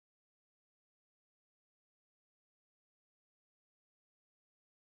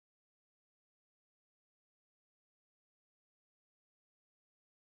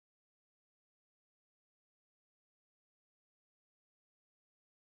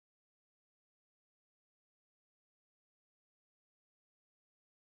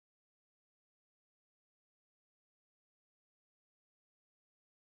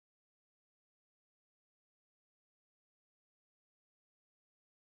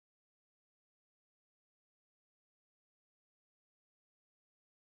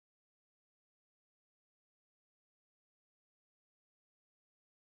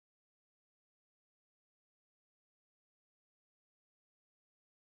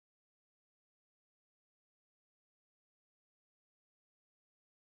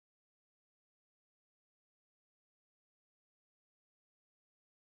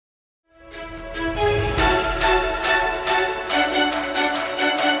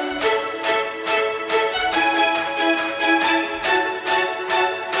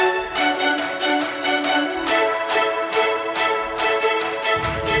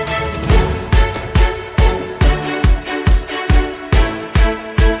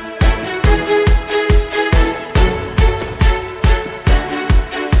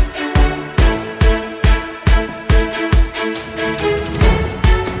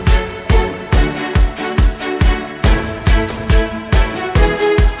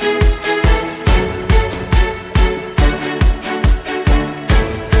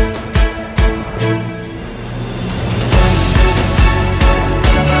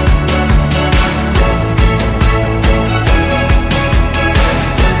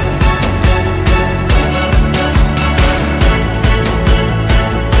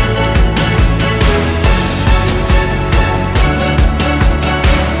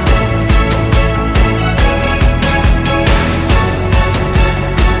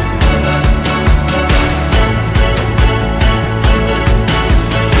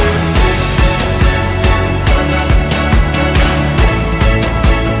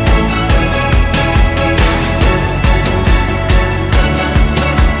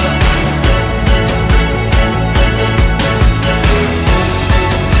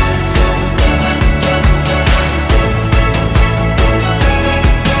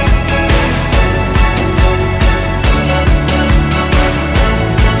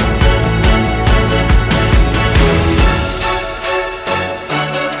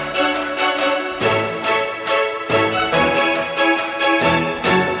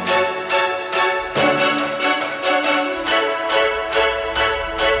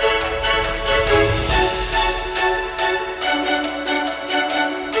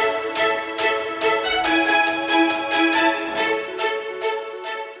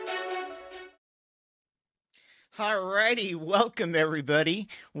Welcome, everybody.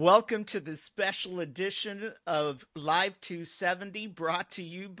 Welcome to the special edition of Live 270 brought to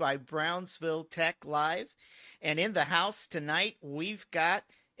you by Brownsville Tech Live. And in the house tonight, we've got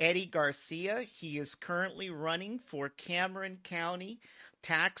Eddie Garcia. He is currently running for Cameron County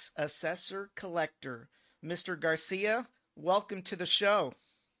Tax Assessor-Collector. Mr. Garcia, welcome to the show.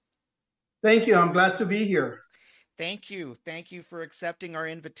 Thank you. I'm glad to be here. Thank you. Thank you for accepting our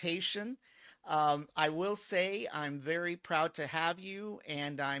invitation. I will say I'm very proud to have you,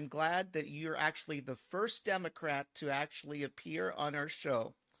 and I'm glad that you're actually the first Democrat to actually appear on our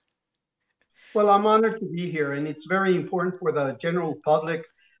show. Well, I'm honored to be here, and it's very important for the general public,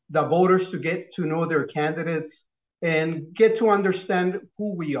 the voters, to get to know their candidates and get to understand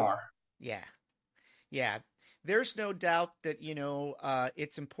who we are. Yeah. There's no doubt that,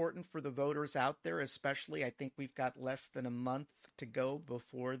 it's important for the voters out there, especially I think we've got less than a month to go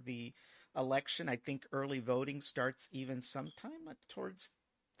before the election. I think early voting starts even sometime towards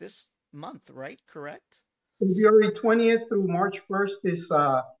this month, right? Correct? February 20th through March 1st is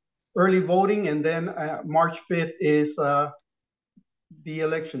early voting, and then March 5th is the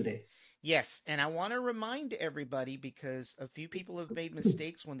election day. Yes, and I want to remind everybody because a few people have made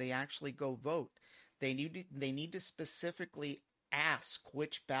mistakes when they actually go vote. They need to specifically ask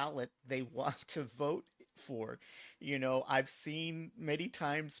which ballot they want to vote for. I've seen many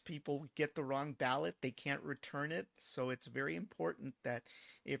times people get the wrong ballot. They can't return it. So it's very important that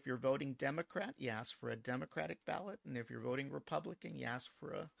if you're voting Democrat, you ask for a Democratic ballot. And if you're voting Republican, you ask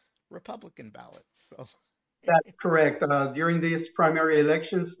for a Republican ballot. So That's correct. During these primary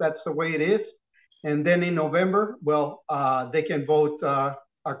elections, that's the way it is. And then in November, they can vote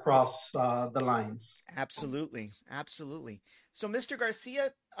across the lines. Absolutely. So, Mr.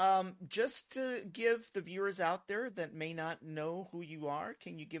 Garcia, just to give the viewers out there that may not know who you are,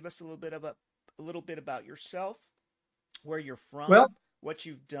 can you give us a little bit about yourself, where you're from, Well, what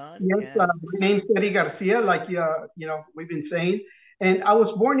you've done? yes, my name's Eddie Garcia, like we've been saying, and I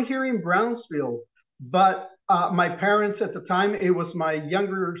was born here in Brownsville. But my parents at the time, it was my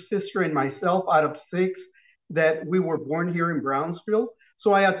younger sister and myself out of six that we were born here in Brownsville.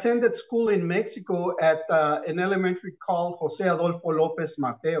 So I attended school in Mexico at an elementary called Jose Adolfo Lopez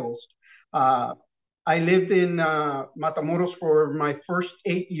Mateos. Uh, I lived in Matamoros for my first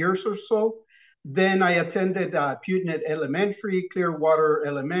 8 years or so. Then I attended Puget Elementary, Clearwater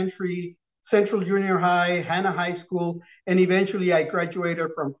Elementary, Central Junior High, Hanna High School, and eventually I graduated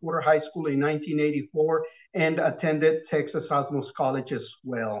from Porter High School in 1984 and attended Texas Southmost College as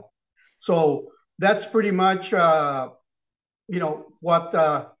well. So that's pretty much, what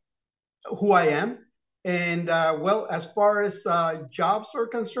who I am. And as far as jobs are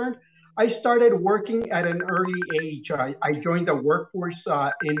concerned, I started working at an early age. I joined the workforce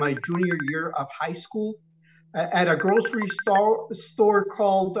in my junior year of high school at a grocery store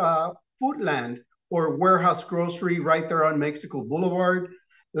called Foodland or Warehouse Grocery right there on Mexico Boulevard.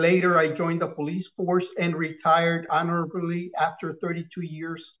 Later, I joined the police force and retired honorably after 32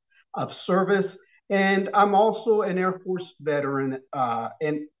 years of service. And I'm also an Air Force veteran,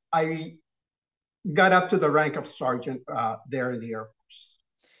 and I got up to the rank of sergeant there in the Air Force.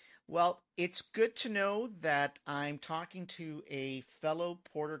 Well, it's good to know that I'm talking to a fellow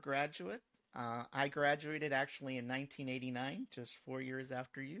Porter graduate. I graduated actually in 1989, just 4 years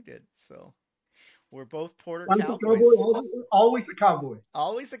after you did. So we're both Porter Cowboys. Always a cowboy.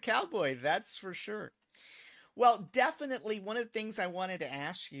 Always a cowboy, that's for sure. Well, definitely one of the things I wanted to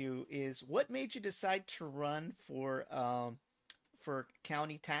ask you is what made you decide to run for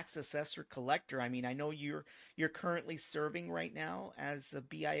county tax assessor collector? I mean, I know you're currently serving right now as a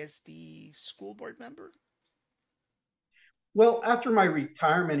BISD school board member. Well, after my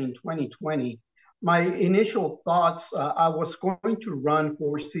retirement in 2020, my initial thoughts, I was going to run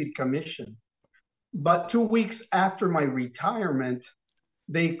for city commission. But 2 weeks after my retirement,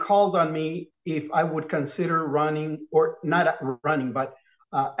 they called on me if I would consider running, or not running, but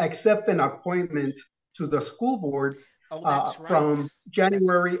accept an appointment to the school board from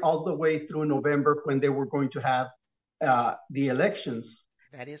January all the way through November when they were going to have the elections.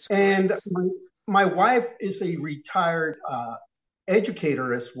 That is correct. And my wife is a retired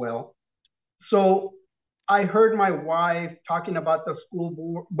educator as well. So I heard my wife talking about the school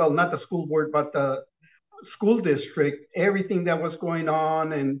board, well, not the school board, but the school district, everything that was going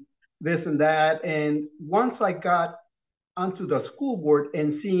on and this and that. And once I got onto the school board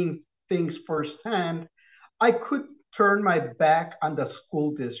and seeing things firsthand, I could turn my back on the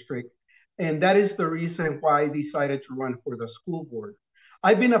school district. And that is the reason why I decided to run for the school board.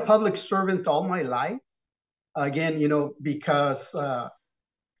 I've been a public servant all my life. Again, because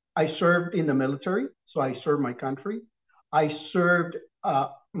I served in the military, so I served my country. I served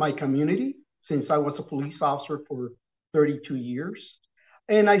my community since I was a police officer for 32 years.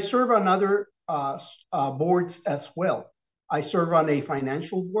 And I serve on other boards as well. I serve on a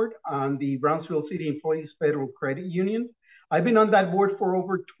financial board on the Brownsville City Employees Federal Credit Union. I've been on that board for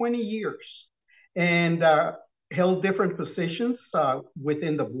over 20 years and held different positions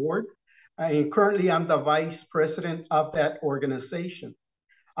within the board. And currently, I'm the vice president of that organization.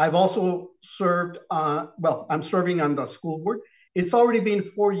 I've also served, I'm serving on the school board. It's already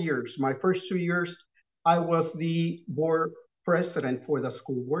been 4 years. My first 2 years, I was the board president for the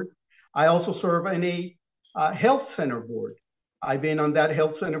school board. I also serve in a health center board. I've been on that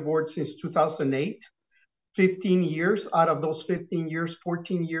health center board since 2008. 15 years. Out of those 15 years,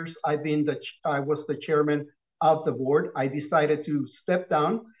 14 years, I was the chairman of the board. I decided to step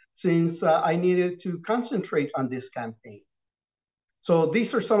down since I needed to concentrate on this campaign. So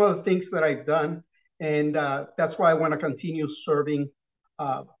these are some of the things that I've done, and that's why I want to continue serving,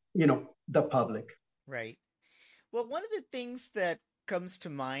 the public. Right. Well, one of the things that comes to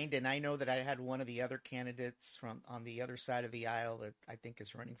mind, and I know that I had one of the other candidates from on the other side of the aisle that I think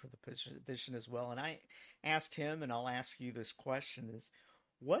is running for the position as well, and I asked him, and I'll ask you this question: is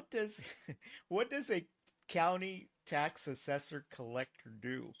what does what does a county tax assessor collector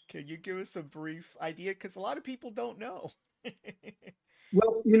do? Can you give us a brief idea? Because a lot of people don't know.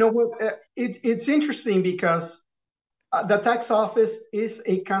 Well, you know what? It's interesting because the tax office is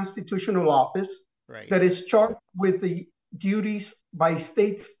a constitutional office Right. that is charged with the duties by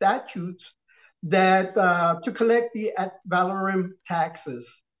state statutes that to collect the ad valorem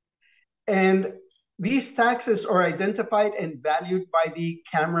taxes. And these taxes are identified and valued by the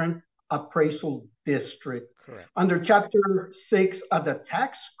Cameron Appraisal District. Correct. Under Chapter 6 of the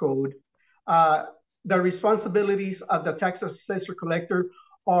Tax Code, uh, the responsibilities of the tax assessor collector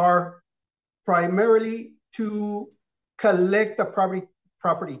are primarily to collect the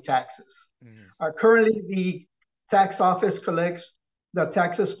property taxes. Hmm. Currently, the tax office collects the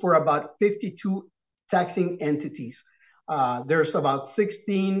taxes for about 52 taxing entities. There's about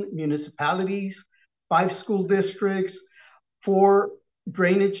 16 municipalities, 5 school districts, 4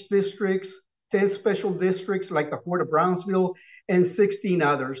 drainage districts, 10 special districts like the Port of Brownsville, and 16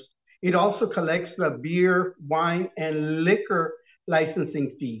 others. It also collects the beer, wine, and liquor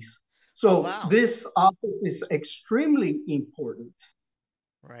licensing fees. Oh, So wow. this office is extremely important.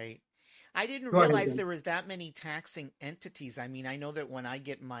 Right. I didn't Go ahead, realize Dan. there was that many taxing entities. I mean, I know that when I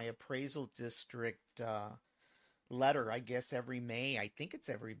get my appraisal district letter, I guess every May, I think it's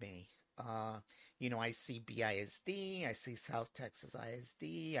every May. Uh, I see BISD, I see South Texas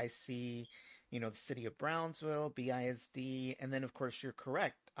ISD, I see, the city of Brownsville, BISD, and then of course you're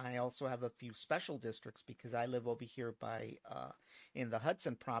correct. I also have a few special districts because I live over here by in the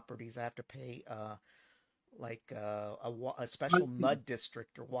Hudson properties. I have to pay like a special mud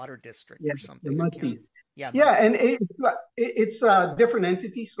district or water district Yeah, or the something. I mud can't. fees. Yeah, mud Yeah, fee. and it's different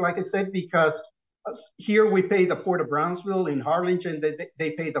entities, like I said, because here we pay the Port of Brownsville. In Harlingen,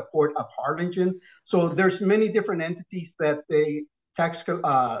 they pay the Port of Harlingen. So Uh-huh. there's many different entities that the tax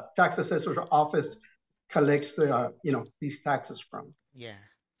assessor's office collects these taxes from. Yeah.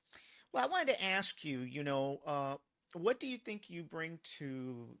 Well, I wanted to ask you, what do you think you bring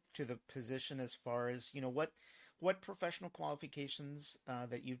to the position as far as, what professional qualifications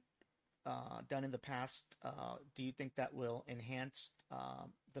that you've done in the past do you think that will enhance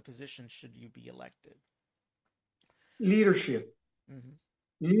the position should you be elected? Leadership. Hmm.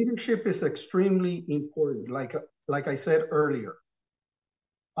 Leadership is extremely important. Like I said earlier,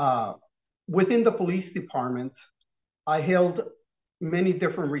 uh, within the police department, I held many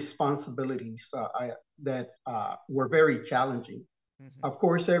different responsibilities that were very challenging. Hmm. Of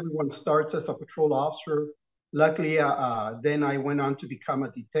course, everyone starts as a patrol officer. Luckily, then I went on to become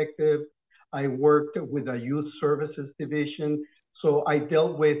a detective. I worked with the youth services division. So I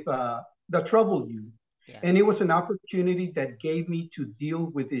dealt with the troubled youth. Yeah. And it was an opportunity that gave me to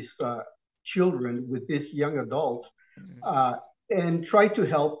deal with these children, with these young adults, Hmm. uh, and try to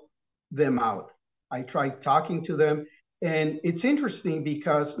help them out. I tried talking to them. And it's interesting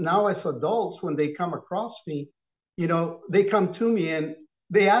because now, as adults, when they come across me, they come to me and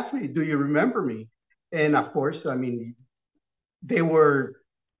they ask me, "Do you remember me?" And of course, I mean, they were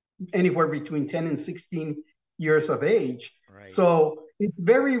anywhere between 10 and 16 years of age. Right. So it's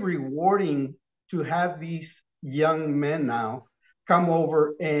very rewarding to have these young men now come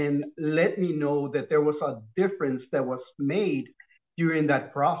over and let me know that there was a difference that was made during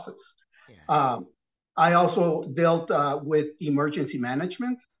that process. Yeah. Um, I also dealt with emergency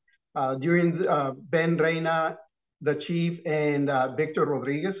management during Ben Reina, the chief, and Victor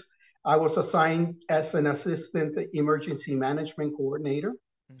Rodriguez. I was assigned as an assistant emergency management coordinator.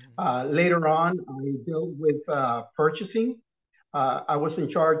 Hmm. Later on, I dealt with purchasing. I was in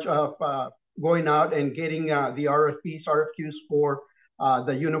charge of going out and getting the RFPs, RFQs for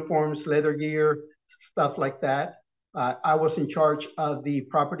the uniforms, leather gear, stuff like that. I was in charge of the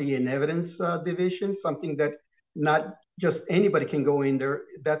property and evidence division, something that not just anybody can go in there.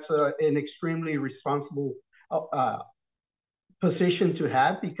 That's an extremely responsible uh, position to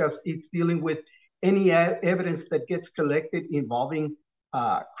have because it's dealing with any evidence that gets collected involving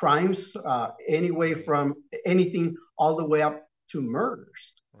crimes, anyway Right. from anything all the way up to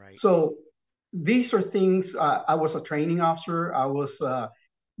murders. Right. So these are things. I was a training officer. I was a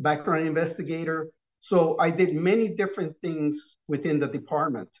background investigator. So I did many different things within the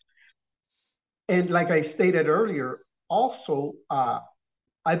department. And like I stated earlier, also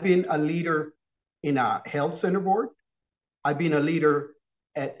I've been a leader in a health center board. I've been a leader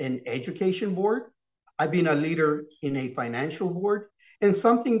at an education board. I've been a leader in a financial board. And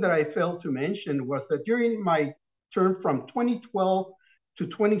something that I failed to mention was that during my term from 2012 to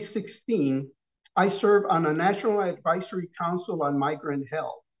 2016, I served on a National Advisory Council on Migrant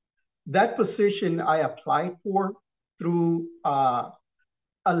Health. That position I applied for through a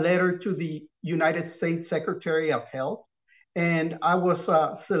letter to the United States Secretary of Health. And I was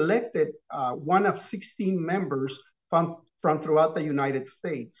selected one of 16 members from throughout the United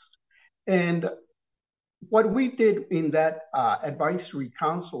States. And what we did in that advisory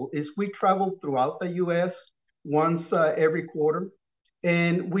council is we traveled throughout the US once every quarter,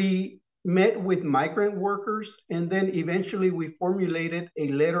 and we met with migrant workers, and then eventually we formulated a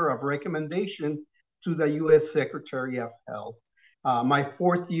letter of recommendation to the US Secretary of Health. My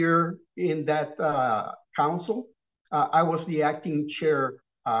fourth year in that council, I was the acting chair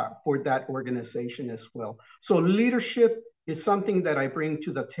for that organization as well. So leadership is something that I bring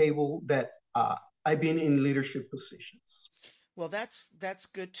to the table that I've been in leadership positions. Well, that's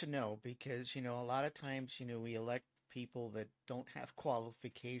good to know because, a lot of times, we elect people that don't have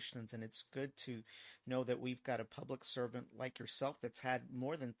qualifications, and it's good to know that we've got a public servant like yourself that's had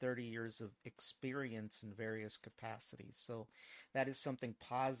more than 30 years of experience in various capacities. So that is something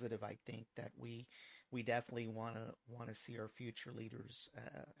positive, I think, that we definitely want to see our future leaders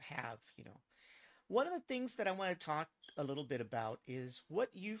have. One of the things that I want to talk a little bit about is what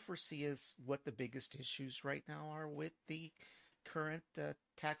you foresee as what the biggest issues right now are with the current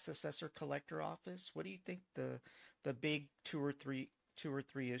tax assessor collector office. What do you think the big two or three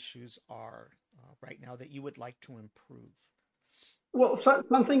issues are right now that you would like to improve? Well,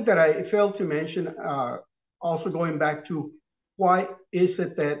 something that I failed to mention, also going back to why is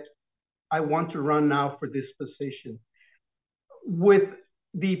it that I want to run now for this position? With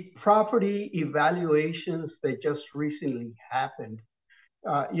the property evaluations that just recently happened,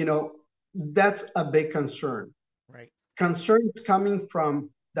 that's a big concern. Right, Concerns coming from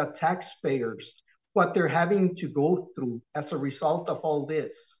the taxpayers, what they're having to go through as a result of all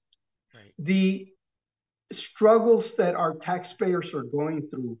this. right, The struggles that our taxpayers are going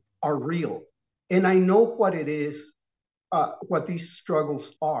through are real. And I know what it is, what these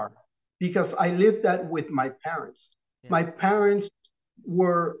struggles are, because I lived that with my parents. yeah, My parents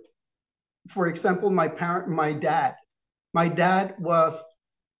were, for example, my dad. My dad was,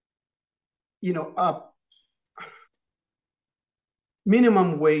 a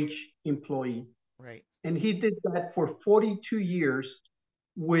minimum wage employee. right, And he did that for 42 years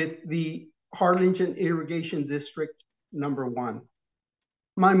with the Harlingen Irrigation District number one.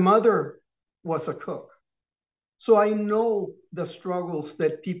 My mother was a cook. So I know the struggles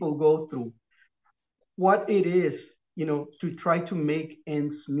that people go through, what it is, to try to make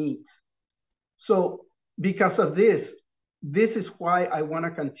ends meet. So because of this is why I want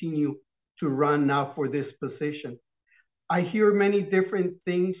to continue to run now for this position. I hear many different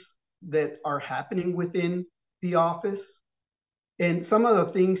things that are happening within the office. And some of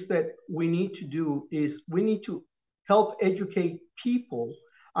the things that we need to do is we need to help educate people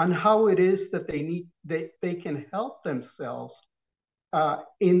on how it is that they can help themselves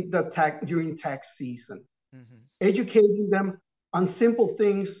in the tax during tax season. mm-hmm, Educating them on simple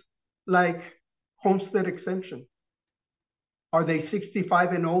things like homestead exemption. Are they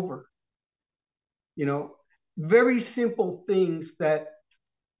 65 and over? You know, very simple things that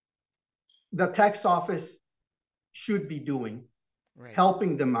the tax office should be doing, right.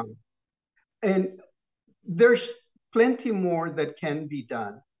 helping them out. And there's plenty more that can be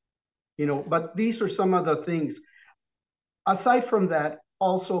done, but these are some of the things. Aside from that,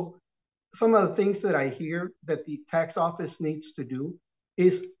 also, some of the things that I hear that the tax office needs to do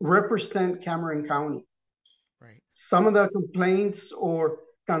is represent Cameron County. Right. Some of the complaints or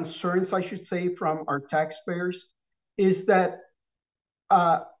concerns, I should say, from our taxpayers is that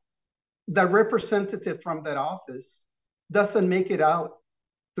uh, the representative from that office doesn't make it out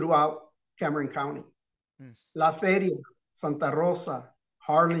throughout Cameron County. Mm, La Feria, Santa Rosa,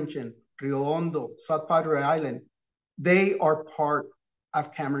 Harlingen, Rio Hondo, South Padre Island, they are part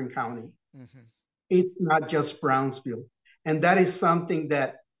of Cameron County. mm-hmm. It's not just Brownsville. And that is something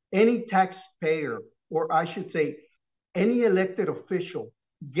that any taxpayer, or I should say, any elected official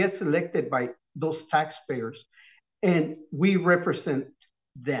gets elected by those taxpayers, and we represent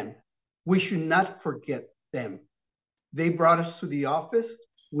them. We should not forget them. They brought us to the office.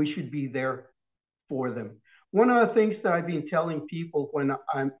 We should be there for them. One of the things that I've been telling people when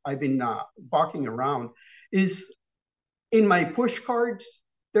I've been walking around is in my push cards,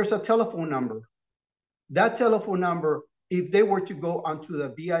 there's a telephone number. That telephone number, if they were to go onto the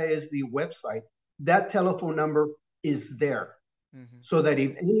BISD website, that telephone number is there. Mm-hmm. So that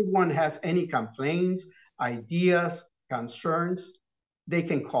if anyone has any complaints, ideas, concerns, they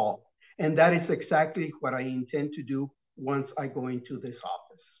can call. And that is exactly what I intend to do once I go into this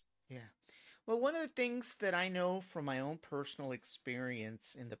office. Yeah. Well, one of the things that I know from my own personal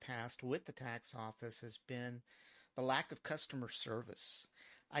experience in the past with the tax office has been the lack of customer service.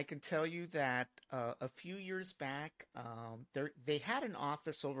 I can tell you that a few years back, they had an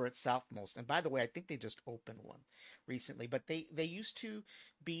office over at Southmost, and by the way, I think they just opened one recently. But they used to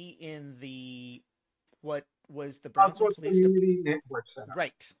be in the what was the Brownsville Southwest Police Department. Community Network Center.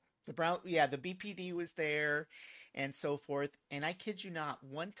 Right. The BPD was there and so forth. And I kid you not,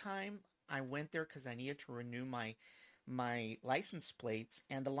 one time I went there because I needed to renew my license plates,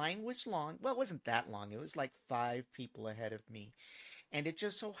 and the line was long. Well, it wasn't that long. It was like five people ahead of me. And it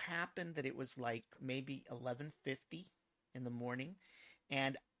just so happened that it was like maybe 11:50 in the morning,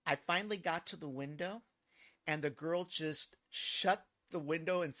 and I finally got to the window, and the girl just shut the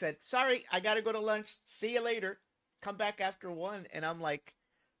window and said, "Sorry, I got to go to lunch. See you later. Come back after 1." And I'm like,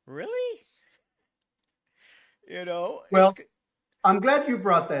 "Really?" It's Well, I'm glad you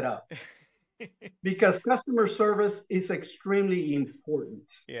brought that up because customer service is extremely important.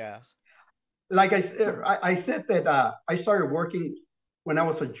 yeah. Like I said that I started working when I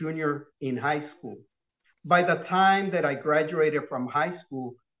was a junior in high school. By the time that I graduated from high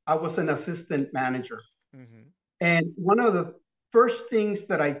school, I was an assistant manager. Hmm. And one of the first things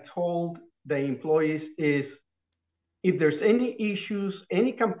that I told the employees is if there's any issues,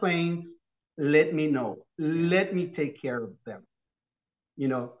 any complaints, let me know. Yeah. Let me take care of them, you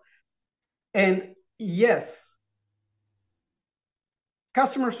know. And yes,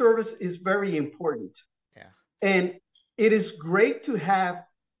 customer service is very important. Yeah. And it is great to have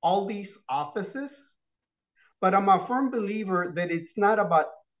all these offices, but I'm a firm believer that it's not about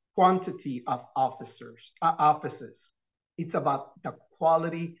quantity of offices. It's about the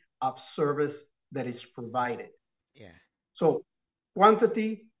quality of service that is provided. Yeah. So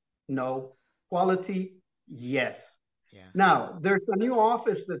quantity, no. Quality, yes. Yeah. Now, there's a new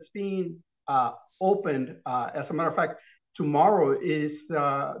office that's being opened. As a matter of fact, tomorrow is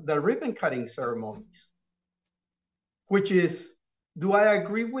the ribbon cutting ceremonies, which is, do I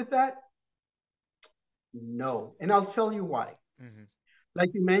agree with that? No. And I'll tell you why. Hmm.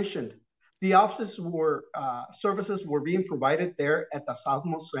 Like you mentioned, the offices were, services were being provided there at the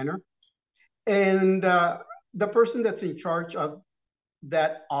Southmost Center. And the person that's in charge of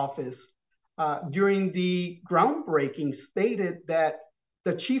that office during the groundbreaking stated that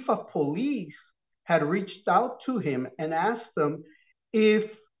the chief of police had reached out to him and asked him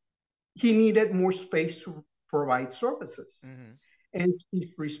if he needed more space to provide services. Hmm. And his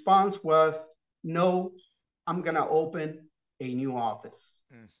response was, no, I'm going to open a new office.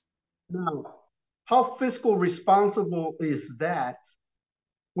 Mm. Now, how fiscal responsible is that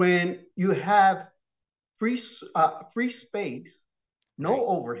when you have free space, no Right.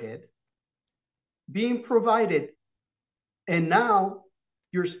 overhead, being provided, and now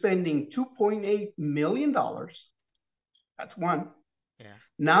you're spending $2.8 million. That's one. Yeah.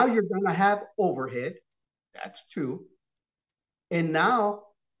 Now you're going to have overhead. That's two. And now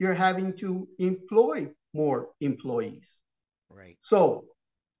you're having to employ more employees. Right. So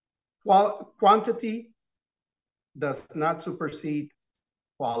while quantity does not supersede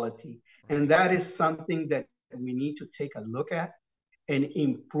quality. And Right. that is something that we need to take a look at and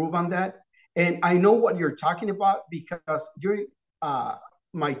improve on that. And I know what you're talking about because during uh,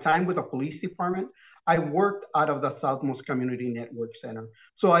 my time with the police department, I worked out of the Southmost Community Network Center.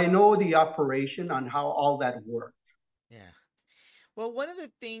 So I know the operation on how all that worked. Yeah. Well, one of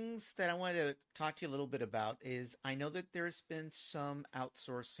the things that I wanted to talk to you a little bit about is I know that there's been some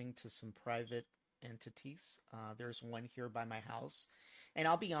outsourcing to some private entities. There's one here by my house, And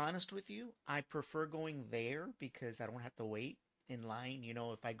I'll be honest with you, I prefer going there because I don't have to wait in line.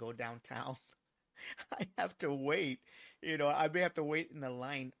 If I go downtown, I have to wait. I may have to wait in the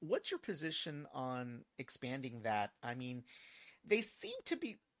line. What's your position on expanding that? I mean, they seem to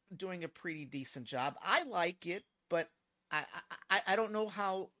be doing a pretty decent job. I like it, but I don't know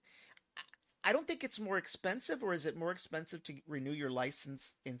how. I don't think it's more expensive, or is it more expensive to renew your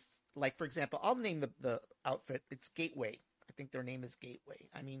license in, like, for example, I'll name the outfit. It's Gateway. I think their name is Gateway.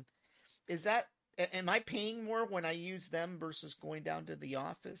 I mean, is that am I paying more when I use them versus going down to the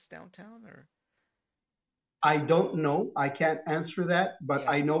office downtown, or I don't know. I can't answer that, but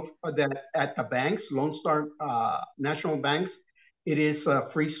yeah, I know that at the banks, Lone Star National Banks, it is a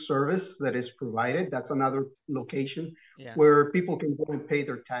free service that is provided. That's another location yeah, where people can go and pay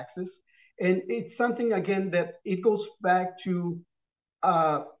their taxes. And it's something, again, that it goes back to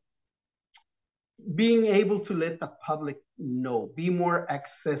uh, being able to let the public know, be more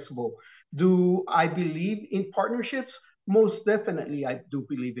accessible. Do I believe in partnerships? Most definitely, I do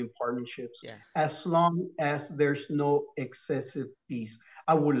believe in partnerships yeah, as long as there's no excessive fees.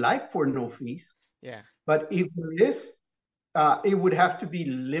 I would like for no fees, yeah, but if there is, it would have to be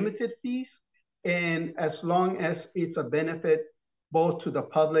limited fees. And as long as it's a benefit both to the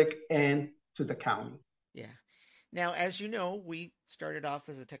public and to the county. yeah. Now, as you know, we started off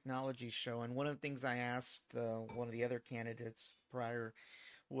as a technology show, and one of the things I asked one of the other candidates prior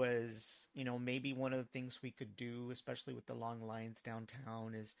was, maybe one of the things we could do, especially with the long lines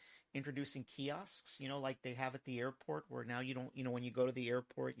downtown, is introducing kiosks, like they have at the airport, where now you don't, when you go to the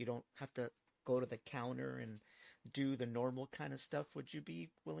airport, you don't have to go to the counter and do the normal kind of stuff. Would you be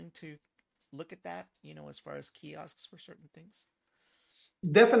willing to look at that, as far as kiosks for certain things?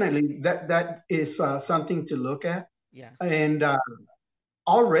 Definitely, that is something to look at. Yeah, And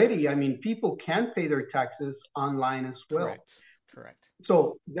already, I mean, people can pay their taxes online as well. correct, correct.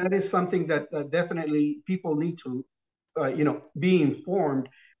 So that is something that definitely people need to, be informed.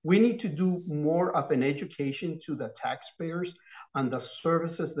 We need to do more of an education to the taxpayers on the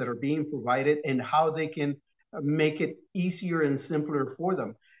services that are being provided and how they can make it easier and simpler for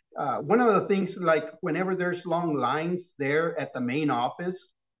them. One of the things, like whenever there's long lines there at the main office,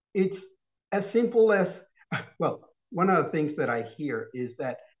 it's as simple as, well, one of the things that I hear is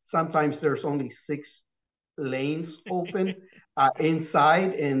that sometimes there's only 6 lanes open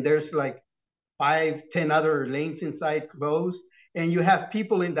inside, and there's like 5, 10 other lanes inside closed, and you have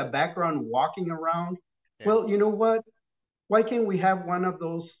people in the background walking around. Yeah, Well, you know what? Why can't we have one of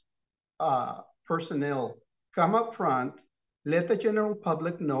those personnel come up front, let the general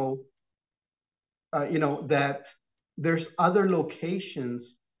public know, that there's other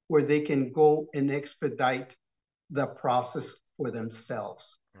locations where they can go and expedite the process for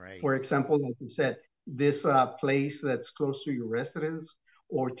themselves. right, For example, like you said, this place that's close to your residence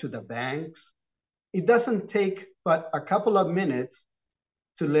or to the banks, it doesn't take but a couple of minutes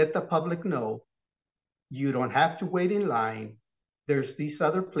to let the public know you don't have to wait in line. There's these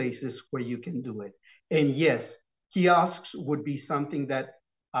other places where you can do it. And yes, kiosks would be something that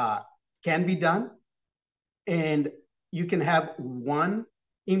uh, can be done, and you can have one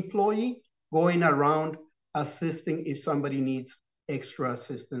employee going around assisting if somebody needs extra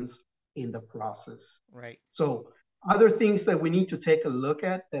assistance in the process. right. So other things that we need to take a look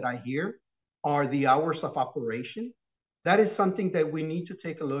at that I hear are the hours of operation. That is something that we need to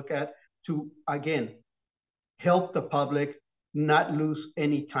take a look at to, again, help the public not lose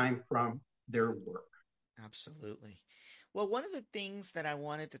any time from their work. Absolutely. Well, one of the things that I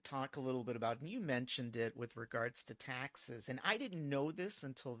wanted to talk a little bit about, and you mentioned it with regards to taxes, and I didn't know this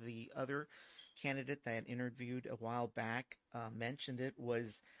until the other candidate that I interviewed a while back mentioned it,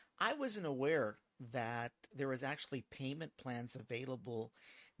 was I wasn't aware that there was actually payment plans available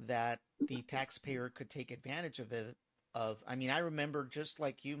that the taxpayer could take advantage of it. I mean, I remember just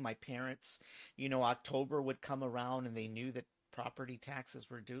like you, my parents, October would come around and they knew that property taxes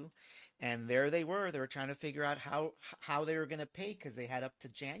were due, and there they were trying to figure out how they were going to pay because they had up to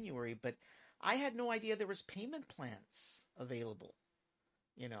January. But I had no idea there was payment plans available,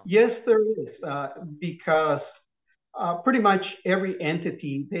 you know. Yes, there is, because pretty much every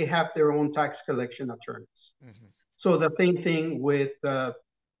entity, they have their own tax collection attorneys. Hmm. So the same thing with the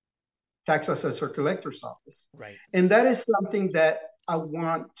tax assessor collector's office. Right. And that is something that I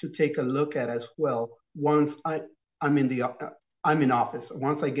want to take a look at as well once I'm in the I'm in office,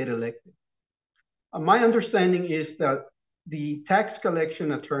 once I get elected. My understanding is that the tax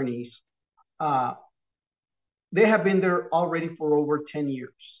collection attorneys, uh, they have been there already for over 10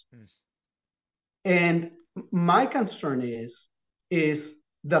 years. Mm. And my concern is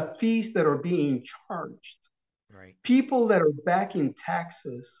the fees that are being charged. Right. People that are back in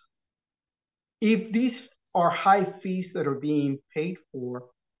taxes, if these are high fees that are being paid for,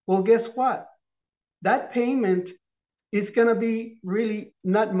 well, guess what? That payment is going to be really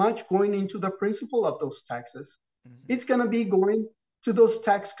not much going into the principal of those taxes. Mm-hmm. It's going to be going to those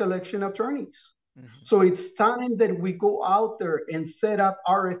tax collection attorneys. Mm-hmm. So it's time that we go out there and set up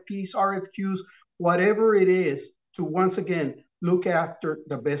RFPs, RFQs, whatever it is, to once again look after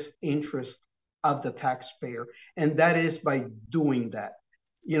the best interest of the taxpayer. And that is by doing that.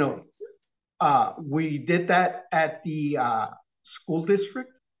 You know, Right. we did that at the school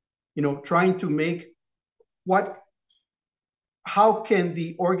district, trying to make what how can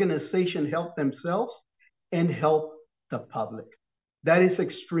the organization help themselves and help the public. That is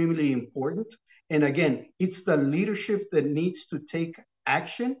extremely important. And again, it's the leadership that needs to take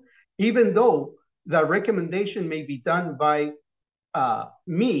action, even though the recommendation may be done by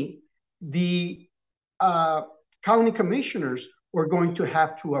me, the uh, county commissioners are going to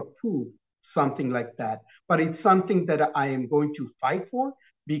have to approve something like that. But it's something that I am going to fight for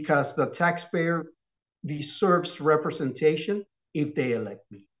because the taxpayer deserves representation if they elect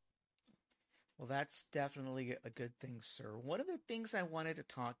me. Well, that's definitely a good thing, sir. One of the things I wanted to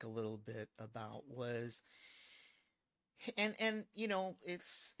talk a little bit about was, and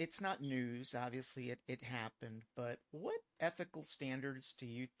it's not news. Obviously, it happened, but what ethical standards do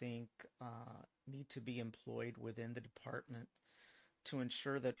you think need to be employed within the department to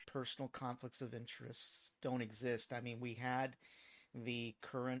ensure that personal conflicts of interests don't exist? I mean, we had the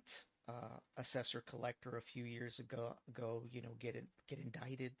current assessor-collector a few years ago, get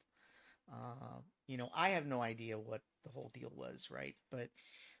indicted. I have no idea what the whole deal was, right? But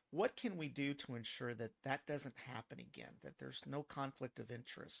what can we do to ensure that that doesn't happen again? That there's no conflict of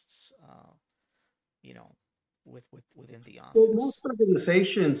interests, you know, within the Well, most office.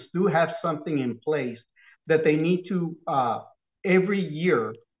 organizations do have something in place that they need to, every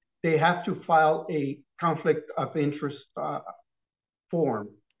year, they have to file a conflict of interest form.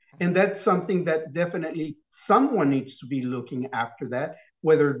 And Uh-huh. that's something that definitely someone needs to be looking after that,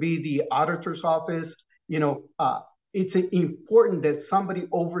 whether it be the auditor's office. You know, it's important that somebody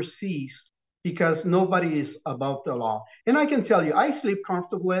oversees because nobody is above the law. And I can tell you, I sleep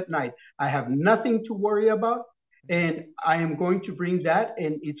comfortable at night. I have nothing to worry about. And I am going to bring that,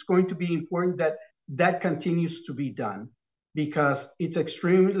 and it's going to be important that that continues to be done because it's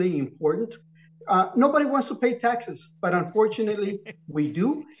extremely important. Nobody wants to pay taxes, but unfortunately, we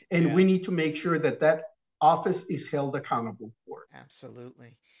do, and Yeah, we need to make sure that that office is held accountable for it.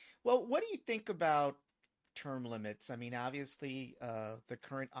 absolutely. Well, what do you think about term limits? I mean, obviously, the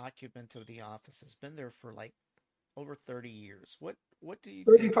current occupant of the office has been there for like over 30 years. What do you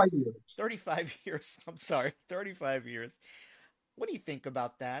think? 35 years. 35 years. I'm sorry, 35 years. What do you think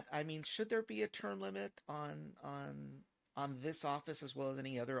about that? I mean, should there be a term limit on this office as well as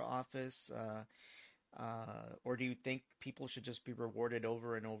any other office? Or do you think people should just be rewarded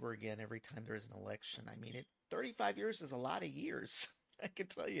over and over again every time there's an election? I mean, 35 years is a lot of years. I can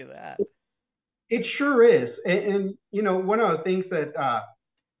tell you that. It sure is. One of the things that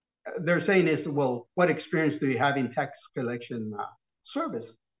they're saying is, well, what experience do you have in tax collection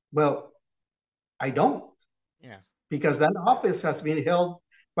service? Well, I don't, Yeah, because that office has been held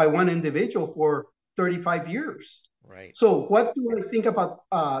by one individual for 35 years. right, So, what do I think about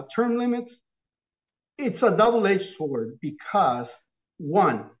term limits? It's a double-edged sword because,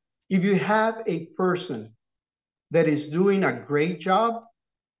 one, if you have a person that is doing a great job,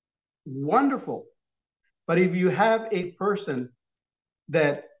 wonderful. But if you have a person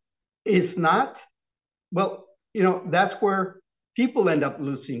that is not, well, that's where people end up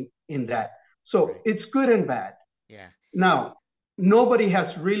losing in that. So right. it's good and bad. Yeah, Now, nobody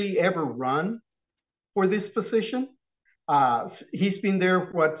has really ever run for this position. He's been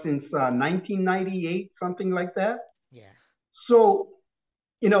there, what, since 1998, something like that. yeah, So,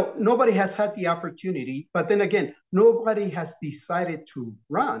 nobody has had the opportunity, but then again, nobody has decided to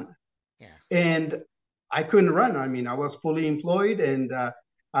run. yeah, And I couldn't run. I mean, I was fully employed and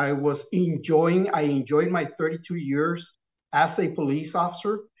I enjoyed my 32 years as a police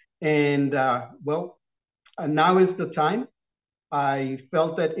officer. And now is the time. I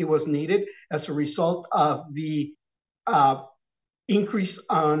felt that it was needed as a result of the uh, increase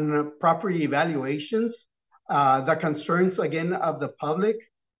on property evaluations, the concerns again of the public,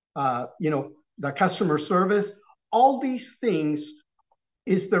 the customer service. All these things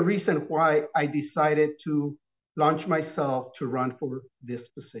is the reason why I decided to launch myself to run for this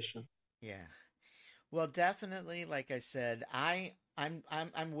position. yeah. Well, definitely, like I said, I'm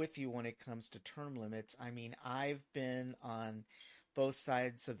with you when it comes to term limits. I mean, I've been on both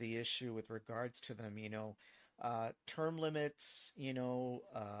sides of the issue with regards to them. Term limits,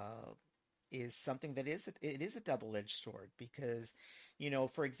 is something that it is a double-edged sword because,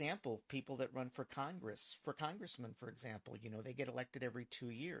 for example, people that run for Congress, for congressmen, for example, they get elected every 2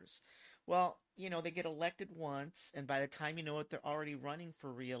 years. Well, they get elected once, and by the time you know it, they're already running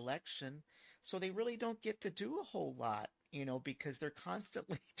for re-election. So they really don't get to do a whole lot, because they're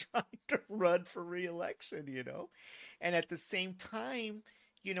constantly trying to run for re-election. And at the same time,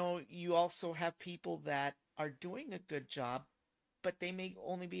 you also have people that are doing a good job, but they may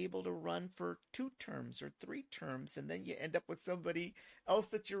only be able to run for 2 terms or 3 terms, and then you end up with somebody else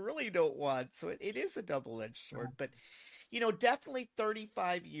that you really don't want. So it is a double-edged sword. But, definitely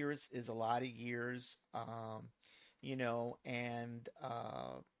 35 years is a lot of years. And,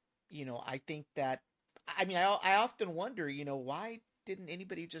 I think that, I mean, I often wonder, why didn't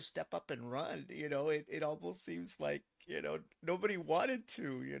anybody just step up and run? It almost seems like, nobody wanted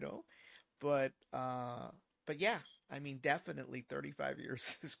to. But but yeah, I mean, definitely 35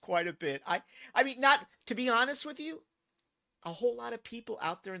 years is quite a bit. I mean, not to be honest with you, a whole lot of people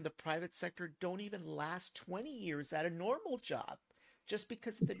out there in the private sector don't even last 20 years at a normal job just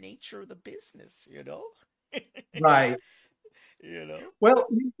because of the nature of the business. Right. You know? Well,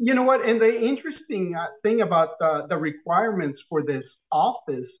 you know what? And the interesting thing about the requirements for this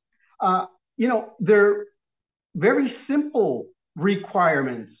office, uh, they're very simple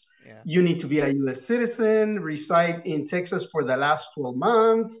requirements. Yeah. You need to be a U.S. citizen, reside in Texas for the last 12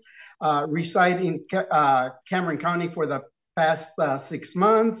 months, reside in Cameron County for the past 6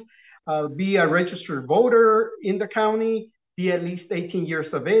 months, be a registered voter in the county, be at least 18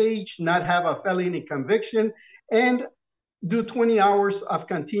 years of age, not have a felony conviction, and do 20 hours of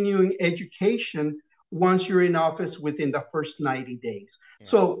continuing education once you're in office within the first 90 days. Yeah.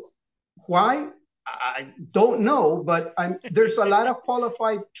 So, why? I don't know, but there's a lot of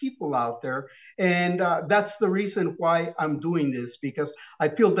qualified people out there. And that's the reason why I'm doing this, because I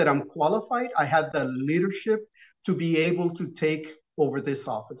feel that I'm qualified. I have the leadership to be able to take over this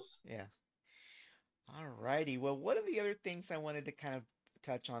office. Yeah. All righty. Well, one of the other things I wanted to kind of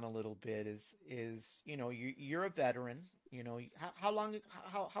touch on a little bit is you're a veteran. How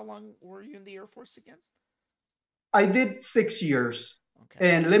long were you in the Air Force again? I did 6 years.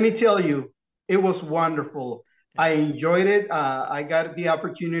 Okay. And let me tell you, it was wonderful. Yeah. I enjoyed it. I got the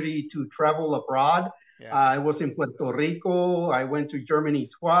opportunity to travel abroad. Yeah. I was in Puerto Rico. I went to Germany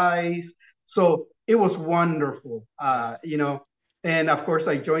twice. So it was wonderful, Yeah. And of course,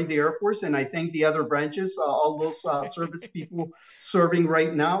 I joined the Air Force, and I thank the other branches, all those service people serving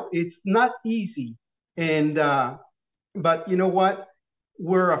right now. It's not easy. And, but you know what?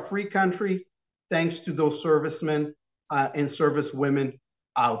 We're a free country thanks to those servicemen and service women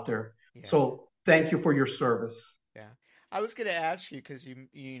out there. Yeah. So thank you for your service. Yeah. I was going to ask you because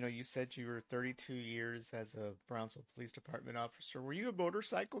you said you were 32 years as a Brownsville Police Department officer. Were you a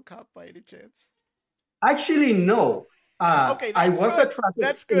motorcycle cop by any chance? Actually, no. Okay, I that's was a good. traffic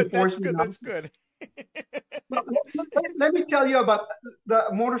That's good. That's enforcement good. That's officer. good. Let me tell you about the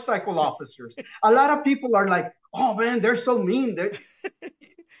motorcycle officers. A lot of people are like, "Oh man, they're so mean."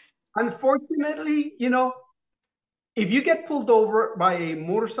 Unfortunately, if you get pulled over by a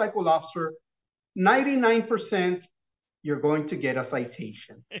motorcycle officer, 99% you're going to get a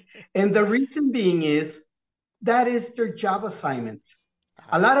citation. And the reason being is that is their job assignment.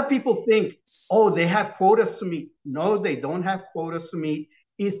 A Ah, lot of people think, oh, they have quotas to meet. No, they don't have quotas to meet.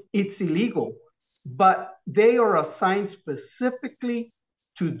 It's illegal. But they are assigned specifically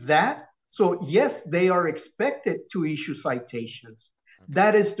to that. So, yes, they are expected to issue citations. okay.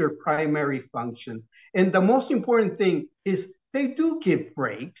 That is their primary function. And the most important thing is they do give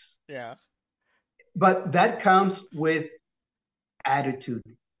breaks, Yeah. but that comes with attitude.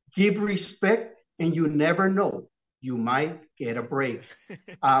 Give respect, and you never know. You might get a break.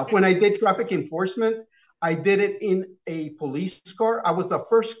 When I did traffic enforcement, I did it in a police car. I was the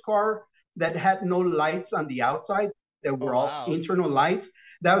first car that had no lights on the outside, that Oh were all wow. internal lights.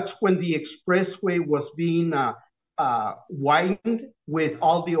 That's when the expressway was being widened with Uh-huh.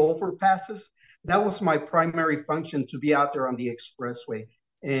 all the overpasses. That was my primary function, to be out there on the expressway.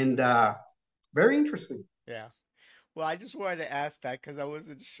 And very interesting. Yeah. Well, I just wanted to ask that because I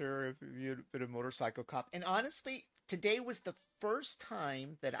wasn't sure if you'd been a motorcycle cop. And honestly, today was the first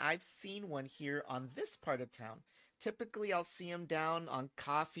time that I've seen one here on this part of town. Typically, I'll see them down on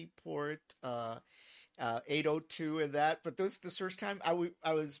Coffeeport, 802 and that. But this first time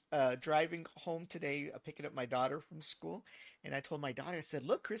I was driving home today, picking up my daughter from school, and I told my daughter, I said,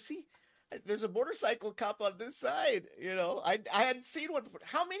 "Look, Chrissy, there's a motorcycle cop on this side." I hadn't seen one before.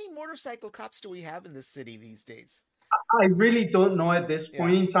 How many motorcycle cops do we have in this city these days? I really don't know at this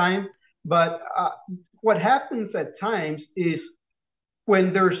point Yeah. in time. But what happens at times is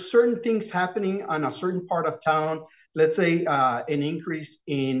when there's certain things happening on a certain part of town, let's say an increase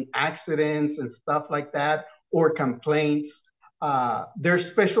in accidents and stuff like that, or complaints, there's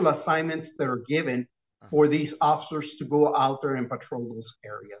special assignments that are given for Uh-huh. these officers to go out there and patrol those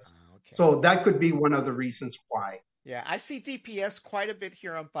areas. Okay. So that could be one of the reasons why. Yeah, I see DPS quite a bit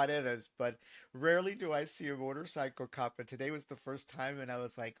here on Paredes, but rarely do I see a motorcycle cop. And today was the first time, and I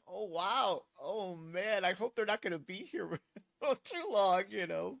was like, "Oh wow, oh man, I hope they're not going to be here too long," you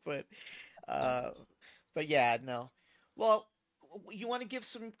know. Uh, but yeah, no. Well, you want to give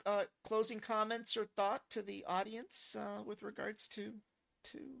some closing comments or thought to the audience with regards to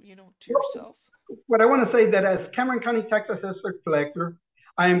to yourself? What I want to say that as Cameron County Tax Assessor Collector,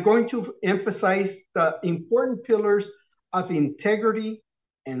 I am going to emphasize the important pillars of integrity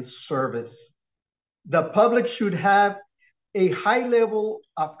and service. The public should have a high level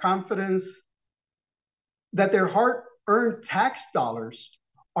of confidence that their hard earned tax dollars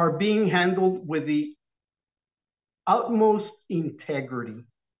are being handled with the utmost integrity.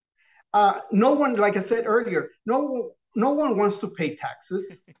 No one, like I said earlier, no one wants to pay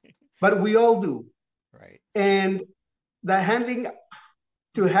taxes, but we all do. Right. And the handling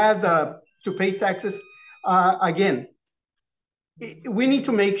to have the to pay taxes, again, we need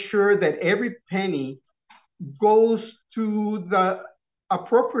to make sure that every penny goes to the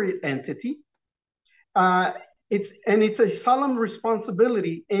appropriate entity. Uh, it's a solemn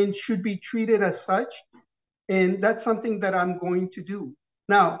responsibility and should be treated as such. And that's something that I'm going to do.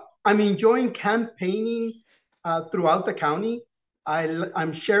 Now, I'm enjoying campaigning throughout the county.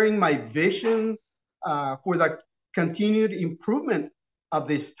 I'm sharing my vision for the continued improvement of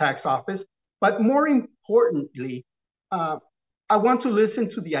this tax office. But more importantly, uh, I want to listen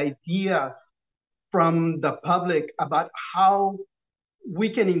to the ideas from the public about how we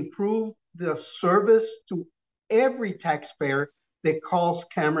can improve the service to every taxpayer that calls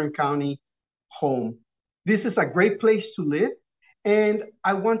Cameron County home. This is a great place to live, and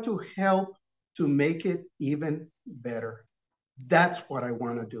I want to help to make it even better. That's what I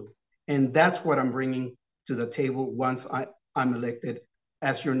want to do. And that's what I'm bringing to the table once I'm elected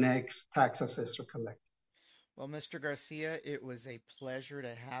as your next tax assessor collector. Well, Mr. Garcia, it was a pleasure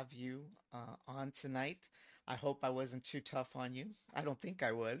to have you on tonight. I hope I wasn't too tough on you. I don't think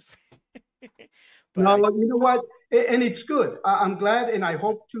I was. But No, I, you know what? And it's good. I'm glad, and I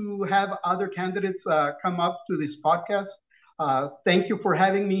hope to have other candidates come up to this podcast. Thank you for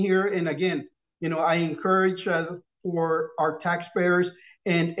having me here. And again, I encourage for our taxpayers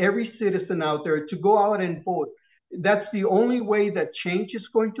and every citizen out there to go out and vote. That's the only way that change is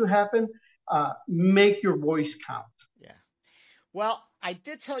going to happen. Make your voice count. yeah. Well, I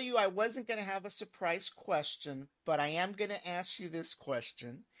did tell you I wasn't going to have a surprise question, but I am going to ask you this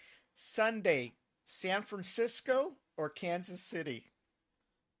question. Sunday, San Francisco or Kansas City?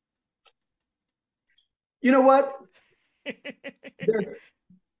 You know what? There,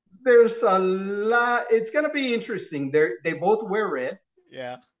 there's a lot. It's going to be interesting. They both wear red.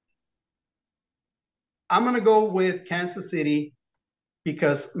 Yeah. I'm going to go with Kansas City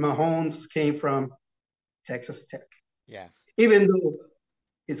because Mahomes came from Texas Tech. Yeah. Even though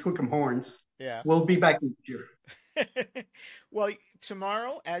it's hook 'em horns, Yeah. we'll be back next year. Well,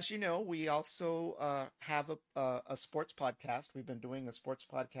 tomorrow, as you know, we also have a sports podcast. We've been doing a sports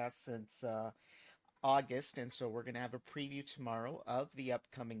podcast since August, and so we're going to have a preview tomorrow of the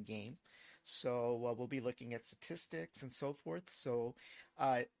upcoming game. So we'll be looking at statistics and so forth. So,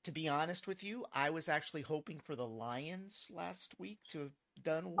 to be honest with you, I was actually hoping for the Lions last week to have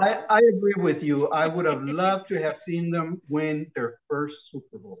done well. I agree with you. I would have loved to have seen them win their first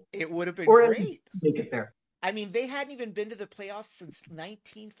Super Bowl It would have been or at least great. make it there. I mean, they hadn't even been to the playoffs since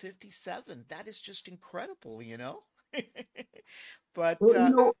 1957. That is just incredible, you know? But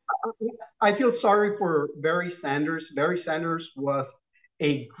Well, I feel sorry for Barry Sanders. Barry Sanders was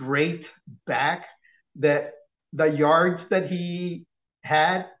a great back that the yards that he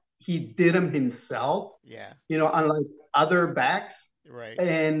had, he did them himself, yeah, unlike other backs. right.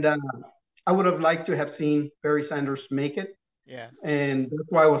 And I would have liked to have seen Barry Sanders make it. Yeah, And that's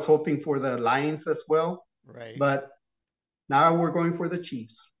why I was hoping for the Lions as well. right. But now we're going for the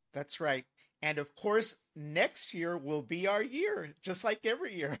Chiefs. That's right. And of course, next year will be our year, just like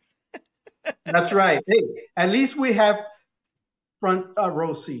every year. That's right. Hey, at least we have front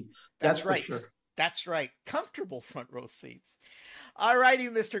row seats. That's That's for right. sure. That's right. Comfortable front row seats. All righty,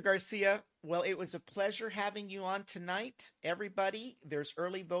 Mr. Garcia. Well, it was a pleasure having you on tonight. Everybody, there's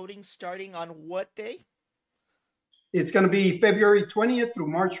early voting starting on what day? It's going to be February 20th through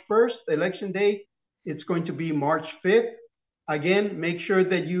March 1st. Election day, it's going to be March 5th. Again, make sure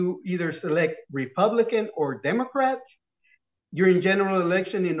that you either select Republican or Democrat. During general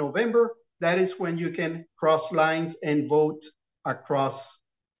election in November, that is when you can cross lines and vote across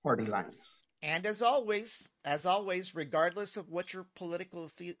party lines. And as always, regardless of what your political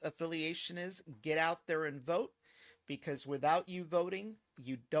affiliation is, get out there and vote because without you voting,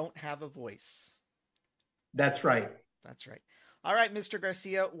 you don't have a voice. That's right. That's right. All right, Mr.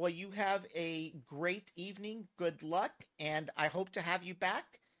 Garcia. Well, you have a great evening. Good luck. And I hope to have you back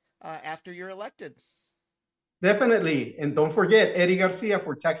after you're elected. Definitely. And don't forget Eddie Garcia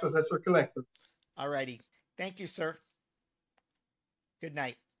for Tax Assessor Collector. All righty. Thank you, sir. Good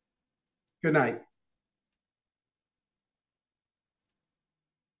night. Good night.